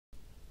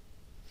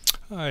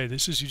Hi,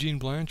 this is Eugene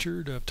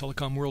Blanchard of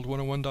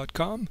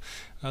TelecomWorld101.com.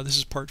 This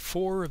is part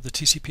 4 of the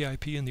TCP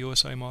IP and the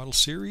OSI Model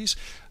series.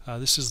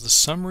 This is the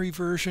summary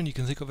version. You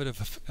can think of it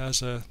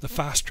as the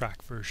fast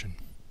track version.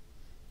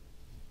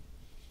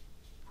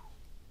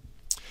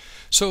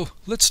 So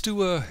let's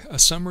do a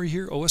summary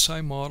here.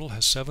 OSI model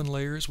has 7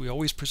 layers. We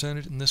always present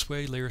it in this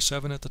way: layer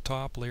 7 at the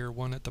top, layer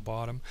 1 at the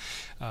bottom.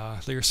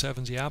 Layer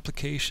 7 is the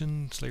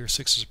application, layer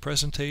 6 is a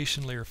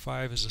presentation, layer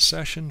 5 is a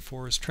session,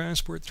 4 is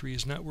transport, 3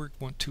 is network,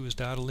 2 is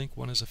data link,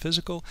 1 is a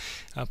physical.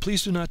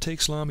 Please do not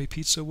take salami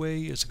pizza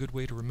away. It's a good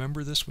way to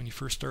remember this when you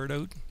first start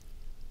out.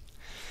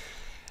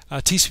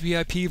 TCP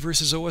IP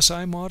versus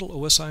OSI model.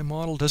 OSI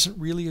model doesn't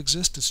really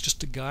exist. It's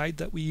just a guide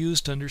that we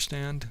use to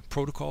understand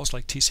protocols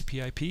like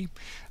TCP IP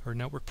or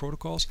network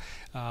protocols.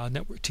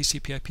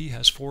 TCP IP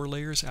has 4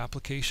 layers: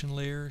 application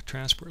layer,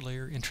 transport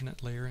layer,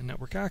 internet layer, and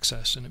network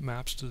access, and it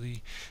maps to the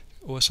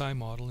OSI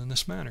model in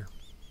this manner.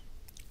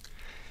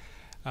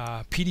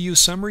 PDU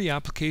summary: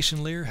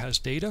 application layer has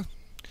data.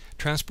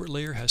 Transport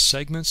layer has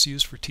segments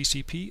used for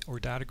TCP or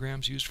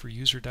datagrams used for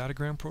user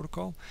datagram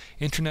protocol.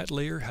 Internet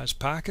layer has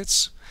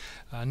packets.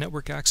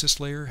 Network access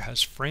layer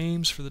has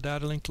frames for the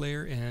data link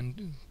layer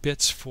and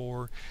bits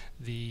for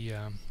the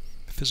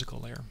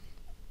physical layer.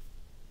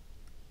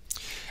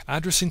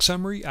 Addressing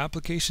summary: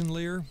 application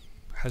layer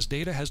has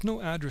data, has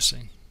no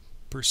addressing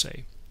per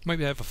se. Might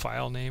have a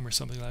file name or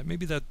something like that.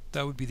 Maybe that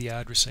would be the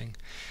addressing.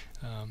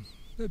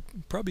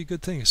 Probably a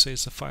good thing to say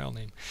it's the file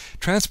name.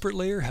 Transport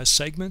layer has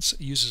segments,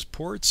 uses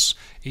ports: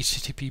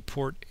 HTTP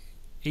port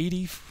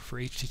 80 for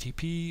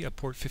HTTP,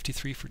 port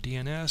 53 for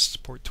DNS,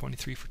 port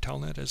 23 for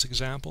Telnet as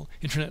example.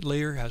 Internet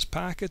layer has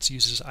packets,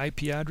 uses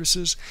IP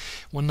addresses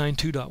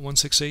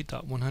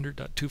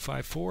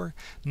 192.168.100.254.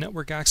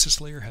 Network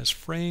access layer has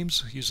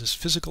frames, uses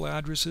physical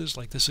addresses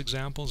like this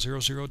example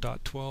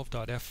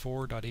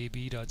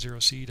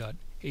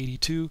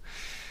 00.12.f4.ab.0c.82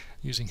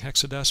 using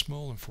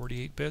hexadecimal and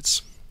 48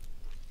 bits.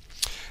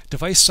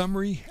 Device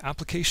summary: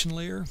 application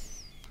layer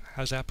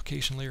has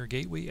application layer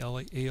gateway,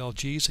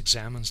 ALGs,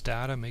 examines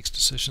data, makes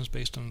decisions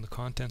based on the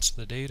contents of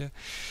the data.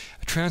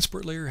 A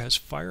transport layer has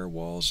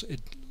firewalls, it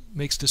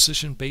makes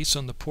decisions based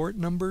on the port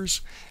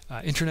numbers.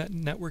 Internet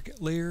network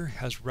layer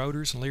has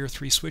routers and layer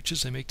 3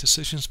 switches, they make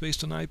decisions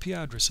based on IP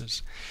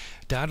addresses.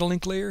 Data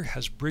link layer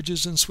has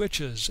bridges and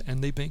switches,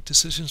 and they make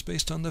decisions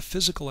based on the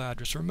physical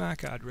address or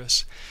MAC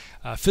address.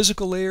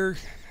 Physical layer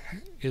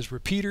is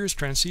repeaters,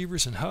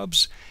 transceivers, and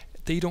hubs.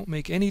 They don't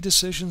make any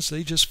decisions,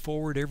 they just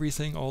forward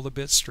everything, all the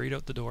bits, straight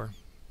out the door,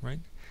 right?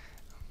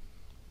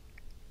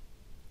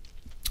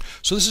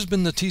 So this has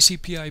been the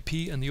TCP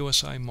IP and the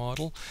OSI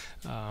model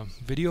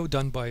video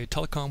done by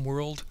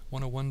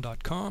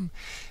TelecomWorld101.com.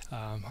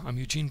 I'm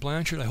Eugene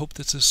Blanchard. I hope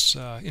that this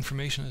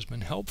information has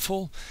been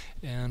helpful,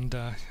 and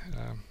I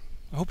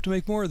hope to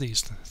make more of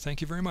these.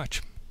 Thank you very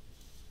much.